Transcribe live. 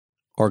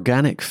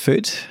Organic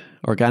food,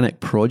 organic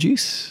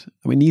produce.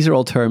 I mean, these are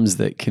all terms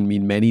that can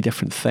mean many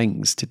different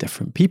things to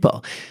different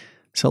people.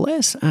 So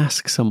let's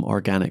ask some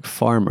organic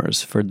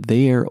farmers for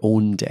their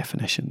own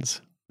definitions.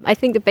 I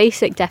think the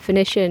basic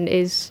definition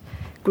is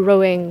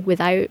growing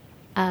without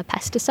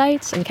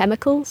pesticides and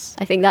chemicals.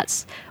 I think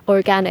that's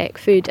organic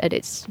food at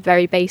its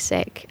very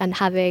basic, and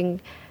having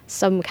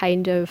some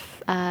kind of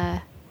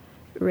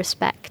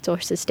respect or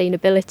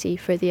sustainability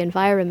for the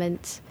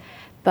environment.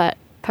 But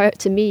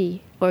to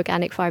me,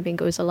 organic farming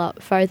goes a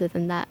lot further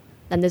than that.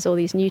 And there's all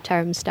these new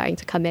terms starting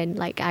to come in,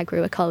 like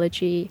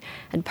agroecology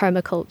and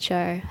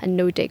permaculture and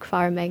no-dig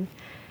farming.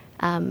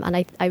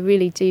 And I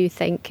really do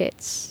think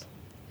it's,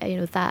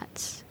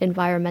 that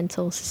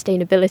environmental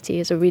sustainability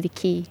is a really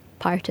key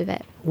part of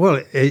it.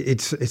 Well,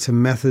 it's a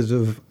method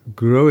of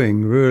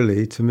growing,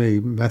 really, to me,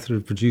 method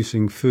of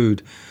producing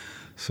food.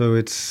 So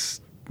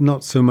it's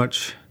not so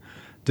much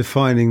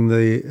defining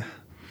the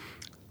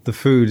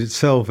food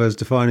itself as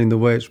defining the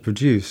way it's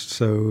produced.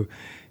 So,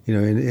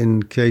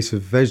 in case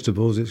of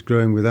vegetables, it's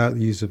growing without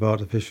the use of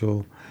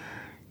artificial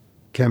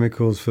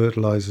chemicals,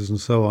 fertilizers and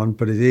so on,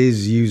 but it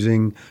is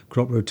using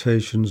crop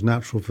rotations,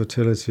 natural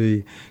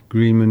fertility,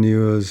 green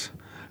manures,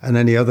 and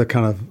any other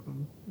kind of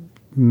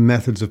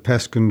methods of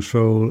pest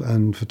control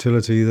and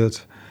fertility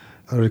that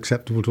are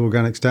acceptable to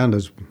organic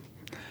standards,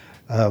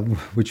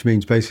 which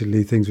means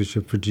basically things which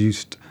are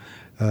produced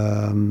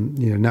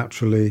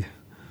naturally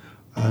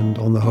and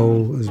on the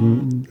whole as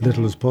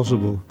little as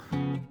possible.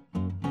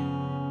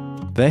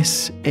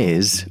 This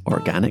is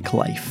Organic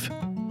Life,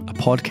 a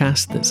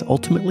podcast that's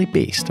ultimately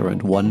based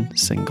around one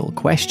single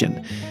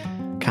question.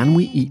 Can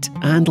we eat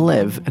and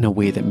live in a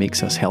way that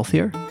makes us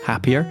healthier,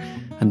 happier,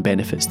 and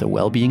benefits the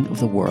well-being of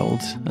the world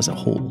as a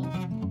whole?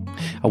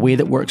 A way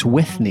that works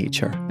with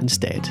nature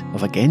instead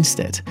of against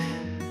it?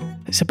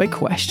 It's a big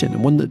question,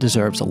 and one that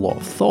deserves a lot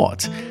of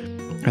thought.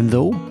 And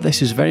though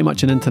this is very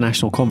much an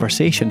international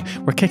conversation,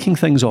 we're kicking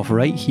things off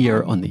right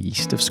here on the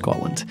east of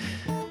Scotland.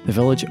 The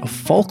village of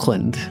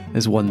Falkland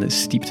is one that's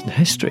steeped in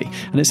history,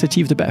 and it's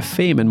achieved a bit of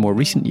fame in more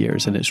recent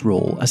years in its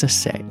role as a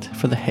set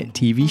for the hit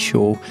TV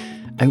show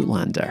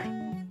Outlander.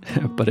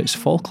 But it's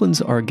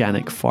Falkland's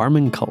organic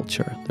farming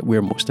culture that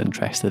we're most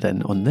interested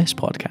in on this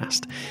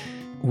podcast.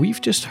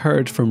 We've just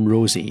heard from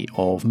Rosie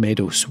of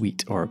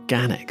Meadowsweet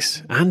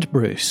Organics and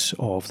Bruce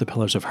of the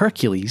Pillars of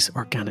Hercules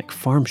Organic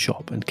Farm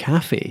Shop and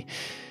Cafe.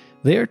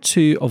 They're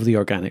two of the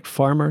organic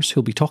farmers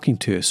who'll be talking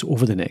to us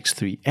over the next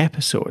 3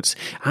 episodes,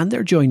 and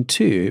they're joined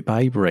too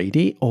by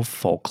Bridie of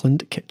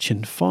Falkland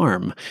Kitchen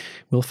Farm.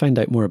 We'll find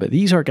out more about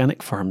these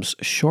organic farms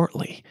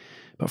shortly.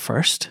 But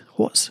first,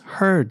 what's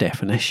her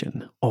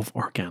definition of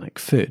organic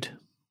food?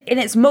 In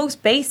its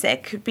most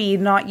basic, could be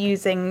not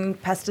using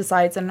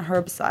pesticides and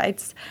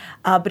herbicides,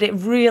 but it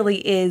really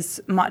is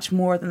much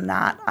more than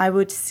that. I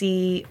would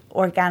see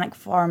organic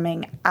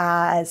farming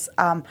as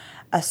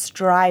a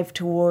strive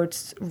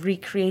towards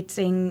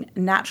recreating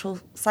natural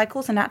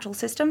cycles and natural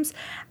systems,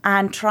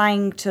 and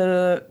trying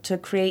to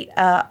create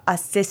a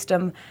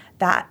system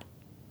that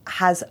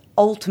has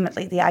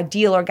ultimately, the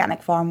ideal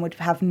organic farm would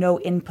have no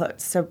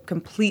inputs, so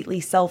completely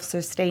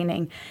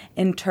self-sustaining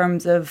in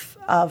terms of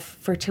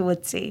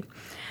fertility.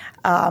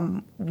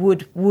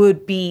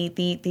 Would be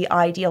the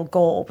ideal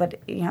goal, but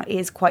it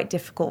is quite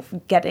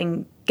difficult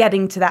getting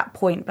to that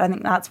point. But I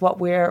think that's what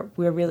we're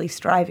really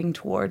striving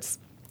towards.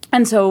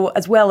 And so,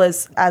 as well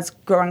as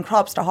growing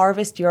crops to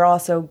harvest, you're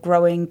also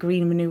growing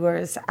green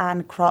manures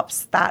and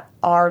crops that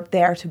are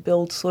there to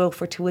build soil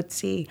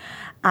fertility,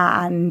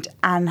 and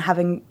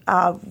having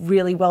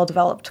really well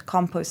developed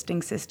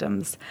composting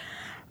systems.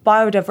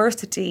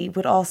 Biodiversity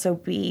would also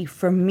be,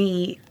 for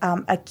me,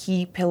 a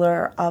key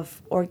pillar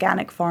of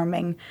organic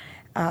farming,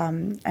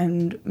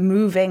 and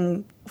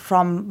moving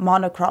from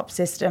monocrop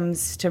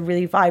systems to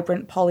really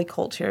vibrant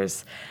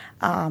polycultures,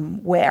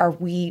 where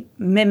we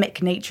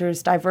mimic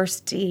nature's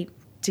diversity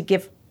to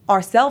give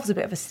ourselves a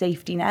bit of a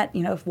safety net.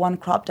 If one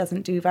crop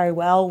doesn't do very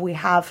well, we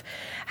have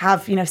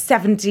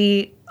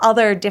 70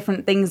 other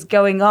different things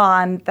going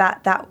on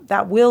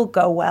that will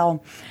go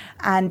well,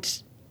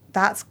 and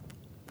that's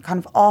kind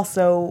of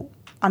also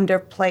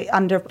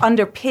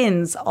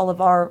underpins all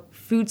of our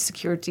food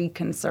security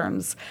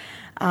concerns,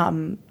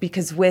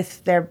 because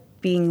with there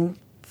being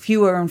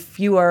fewer and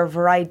fewer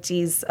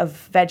varieties of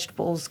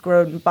vegetables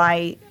grown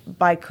by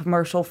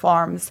commercial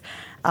farms,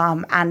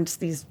 and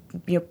these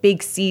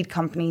big seed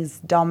companies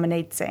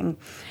dominating,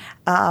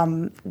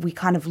 we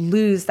kind of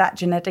lose that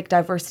genetic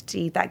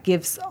diversity that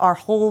gives our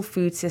whole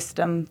food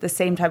system the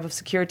same type of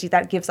security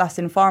that gives us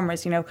in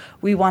farmers.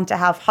 We want to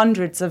have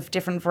hundreds of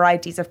different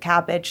varieties of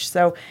cabbage.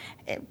 So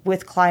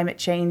with climate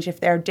change, if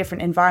there are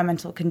different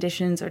environmental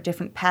conditions or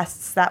different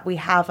pests, that we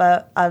have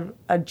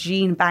a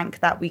gene bank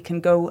that we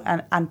can go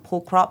and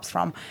pull crops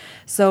from.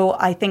 So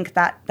I think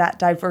that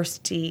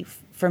diversity,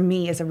 for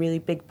me, is a really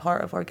big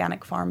part of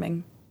organic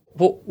farming.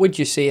 What would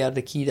you say are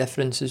the key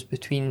differences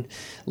between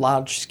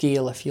large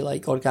scale, if you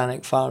like,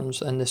 organic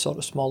farms and the sort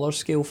of smaller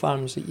scale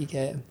farms that you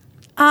get?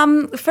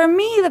 For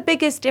me, the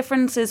biggest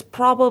difference is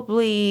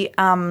probably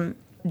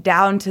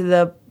down to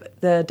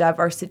the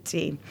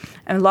diversity.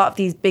 And a lot of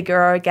these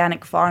bigger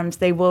organic farms,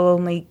 they will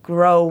only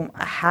grow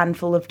a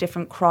handful of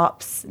different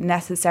crops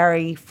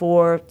necessary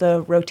for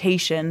the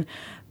rotation,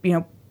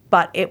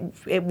 but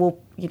it will,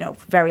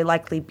 very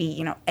likely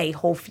be, a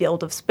whole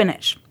field of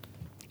spinach,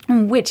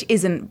 which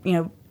isn't,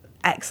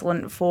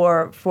 excellent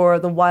for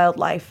the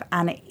wildlife,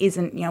 and it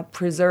isn't,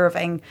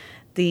 preserving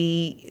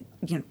the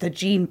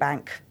gene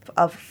bank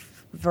of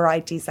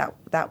varieties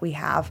that we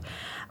have.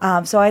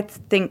 So I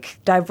think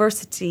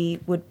diversity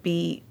would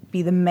be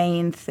the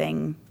main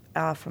thing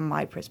from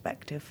my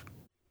perspective.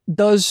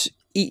 Does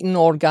eating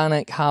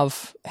organic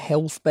have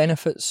health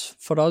benefits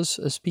for us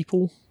as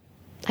people?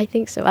 I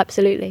think so,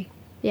 absolutely.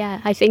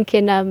 Yeah, I think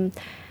in a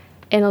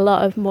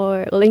lot of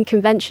in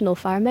conventional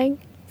farming,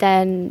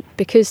 then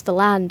because the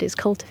land is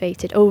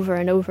cultivated over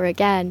and over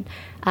again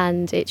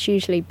and it's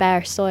usually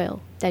bare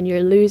soil, then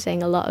you're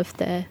losing a lot of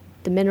the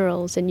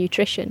minerals and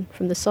nutrition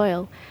from the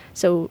soil.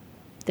 So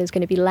there's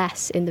going to be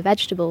less in the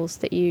vegetables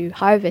that you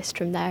harvest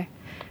from there.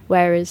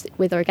 Whereas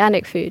with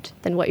organic food,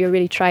 then what you're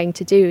really trying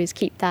to do is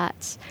keep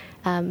that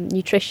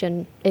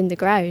nutrition in the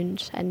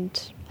ground.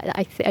 And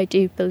I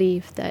do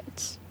believe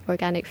that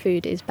organic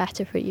food is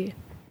better for you.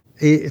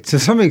 To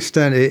some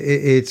extent,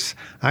 it's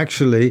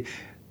actually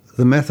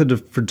the method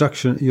of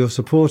production you're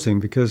supporting,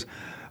 because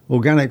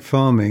organic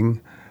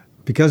farming,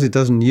 because it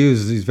doesn't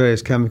use these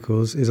various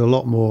chemicals, is a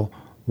lot more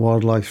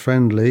wildlife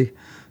friendly.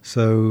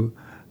 So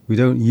we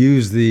don't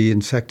use the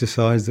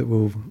insecticides that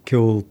will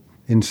kill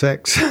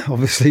insects,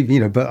 obviously,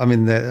 but I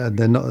mean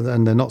they're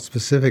not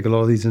specific. A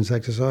lot of these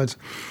insecticides,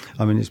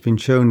 I mean, it's been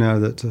shown now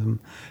that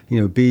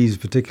bees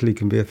particularly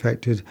can be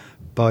affected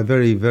by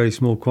very, very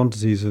small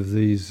quantities of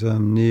these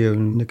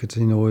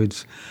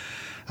neonicotinoids,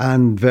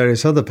 and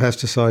various other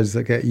pesticides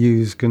that get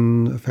used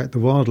can affect the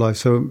wildlife.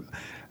 So,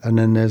 and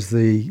then there's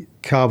the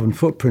carbon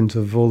footprint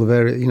of all the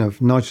various,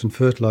 nitrogen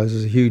fertilizer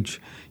is a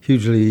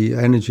hugely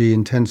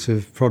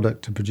energy-intensive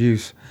product to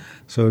produce.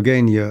 So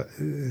again,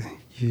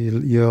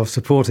 you're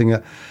supporting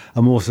a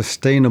more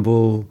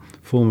sustainable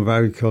form of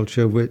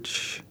agriculture,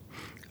 which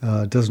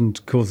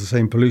doesn't cause the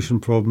same pollution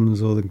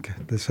problems or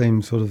the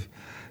same sort of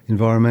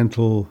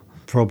environmental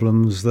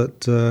problems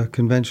that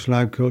conventional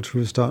agriculture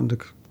is starting to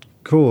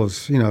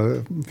cause.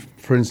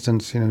 For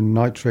instance,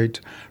 nitrate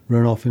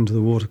runoff into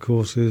the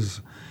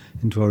watercourses,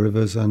 into our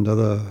rivers, and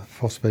other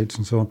phosphates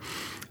and so on,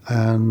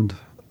 and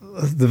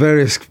the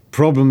various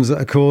problems that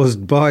are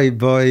caused by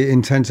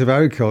intensive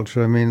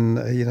agriculture. I mean,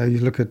 you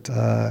look at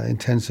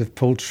intensive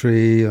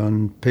poultry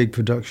and pig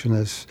production.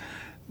 There's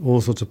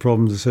all sorts of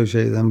problems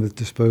associated then with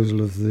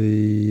disposal of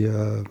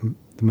the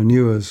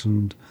manures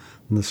and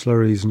the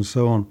slurries and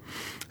so on.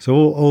 So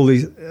all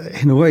these,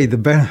 in a way,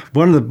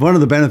 one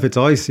of the benefits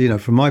I see,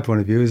 from my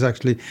point of view, is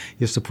actually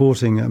you're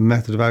supporting a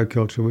method of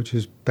agriculture which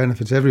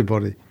benefits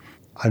everybody.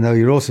 I know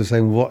you're also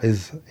saying,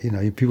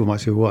 people might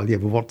say, well, yeah,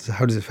 but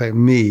how does it affect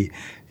me?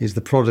 Is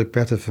the product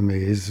better for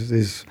me?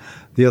 Is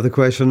the other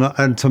question.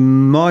 And to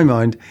my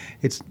mind,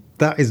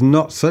 that is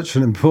not such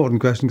an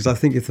important question, because I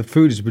think if the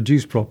food is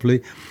produced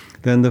properly,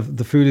 then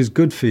the food is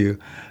good for you.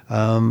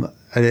 And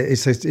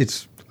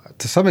it's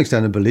to some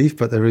extent a belief,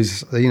 but there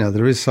is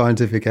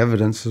scientific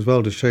evidence as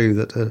well to show you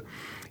that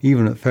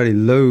even at fairly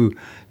low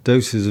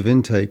doses of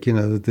intake,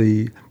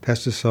 the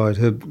pesticide,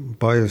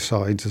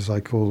 biocides, as I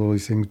call all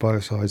these things,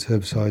 biocides,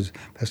 herbicides,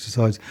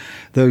 pesticides,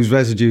 those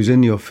residues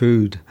in your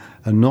food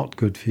are not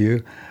good for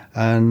you.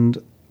 And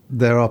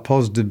there are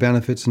positive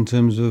benefits in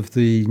terms of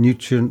the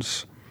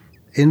nutrients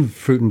in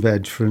fruit and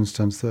veg, for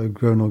instance, that are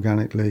grown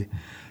organically.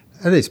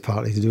 And it's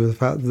partly to do with the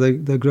fact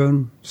that they're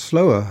grown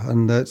slower,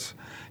 and that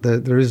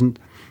there isn't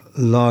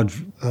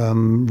large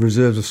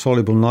reserves of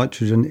soluble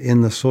nitrogen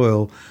in the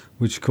soil,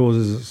 which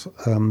causes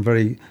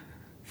very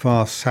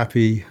fast,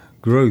 sappy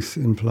growth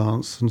in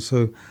plants. And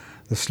so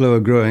the slower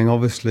growing,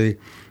 obviously,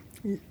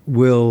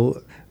 will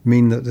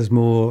mean that there's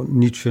more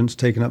nutrients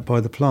taken up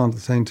by the plant at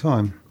the same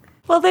time.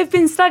 Well, there have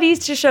been studies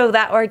to show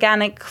that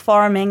organic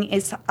farming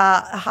is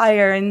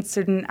higher in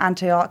certain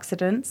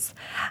antioxidants,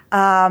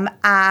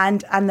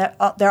 and there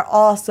are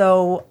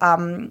also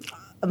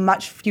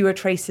much fewer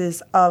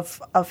traces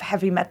of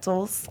heavy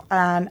metals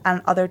and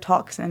other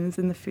toxins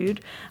in the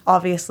food.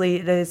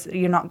 Obviously,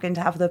 you're not going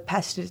to have the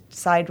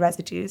pesticide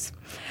residues.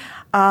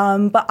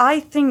 But I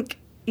think,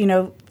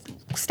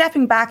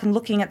 stepping back and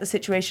looking at the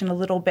situation a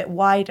little bit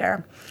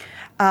wider,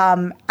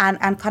 and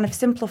kind of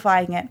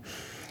simplifying it,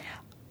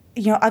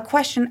 I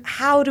question,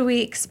 how do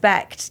we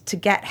expect to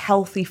get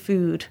healthy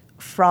food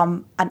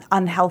from an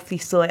unhealthy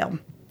soil?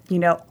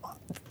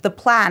 The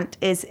plant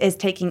is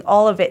taking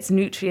all of its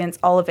nutrients,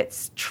 all of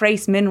its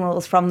trace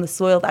minerals from the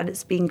soil that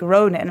it's being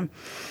grown in.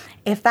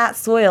 If that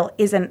soil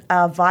isn't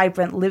a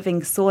vibrant,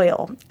 living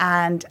soil,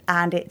 and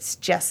it's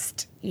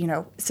just,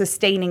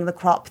 sustaining the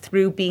crop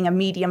through being a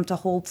medium to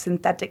hold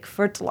synthetic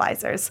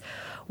fertilizers,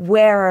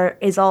 where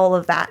is all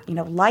of that,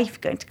 life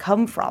going to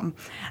come from?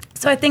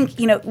 So I think,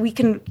 we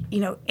can,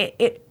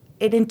 it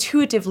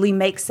intuitively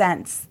makes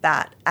sense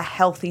that a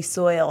healthy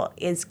soil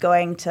is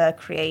going to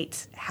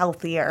create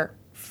healthier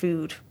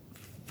food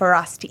for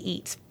us to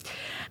eat.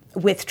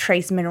 with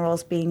trace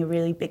minerals being a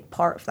really big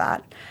part of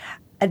that.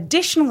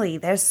 Additionally,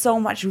 there's so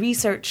much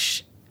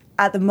research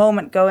at the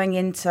moment going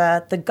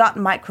into the gut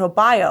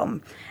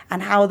microbiome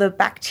and how the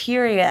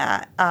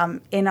bacteria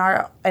in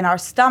our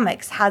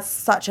stomachs has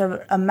such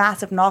a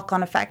massive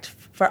knock-on effect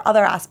for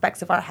other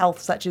aspects of our health,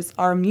 such as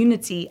our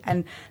immunity.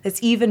 And there's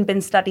even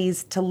been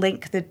studies to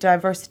link the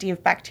diversity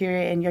of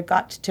bacteria in your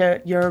gut to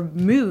your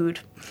mood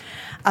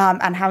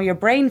and how your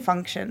brain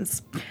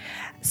functions.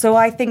 So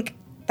I think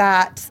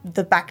that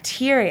the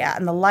bacteria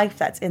and the life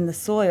that's in the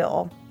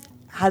soil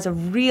has a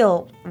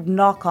real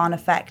knock-on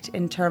effect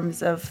in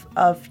terms of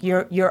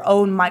your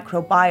own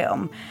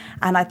microbiome.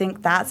 And I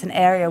think that's an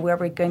area where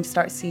we're going to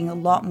start seeing a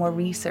lot more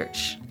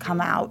research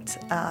come out,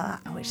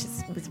 which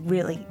was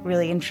really,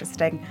 really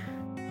interesting.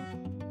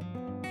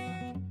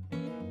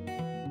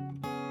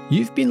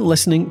 You've been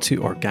listening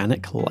to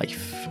Organic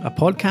Life, a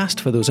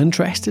podcast for those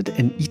interested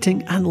in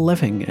eating and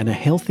living in a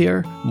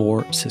healthier,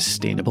 more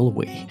sustainable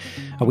way,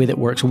 a way that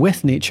works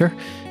with nature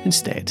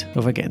instead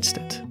of against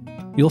it.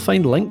 You'll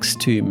find links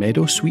to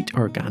Meadow Sweet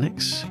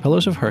Organics,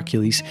 Pillars of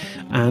Hercules,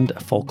 and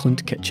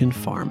Falkland Kitchen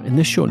Farm in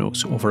the show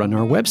notes over on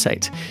our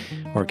website,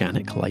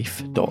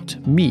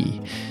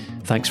 organiclife.me.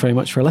 Thanks very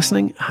much for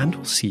listening, and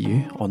we'll see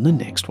you on the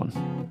next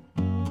one.